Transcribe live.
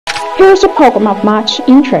Here's a program of much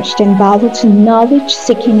interest and value to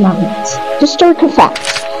knowledge-seeking minds. Historical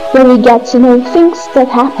Facts, where we get to know things that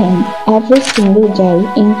happen every single day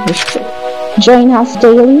in history. Join us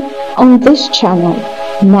daily on this channel.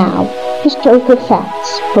 Now, Historical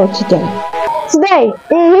Facts for today. Today,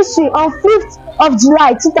 in history, on 5th of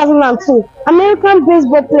July 2002, American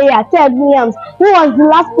baseball player Ted Williams, who was the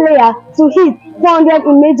last player to hit 400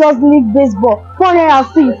 in Major League Baseball,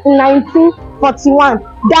 406 in 1941,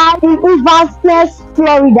 died in Inverness,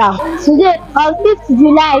 Florida. Today, on 5th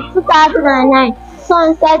July 2009,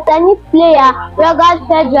 Sunset tennis player Roger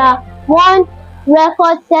Federer won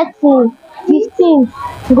record-setting 15th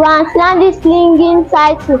Grand Slam slinging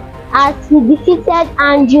title as he defeated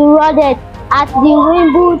Andrew Roddick at the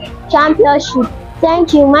Wimbledon Championship.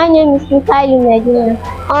 Thank you. My name is Mikhail Medina.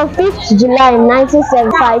 On 5th July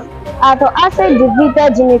 1975, Arthur Ashe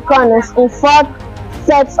defeated Jimmy Connors in 4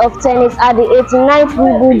 sets of tennis at the 89th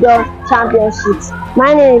Wimbledon Championships.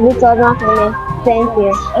 My name is Victor Nakane. Thank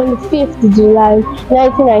you. On 5th July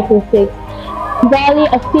 1996, Dolly,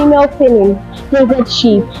 a female phenom, Desert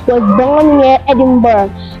Sheep, was born near Edinburgh,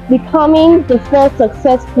 becoming the first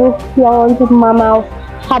successful plant mammal.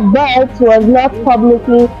 Her birth was not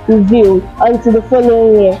publicly revealed until the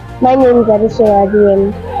following year. My name is Adesha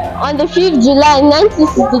Adeyemi. On the 5th July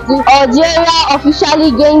 1962, Algeria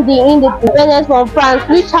officially gained the independence from France,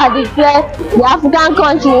 which had declared the African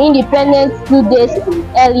country independent 2 days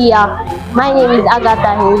earlier. My name is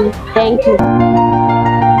Agatha Henry. Thank you.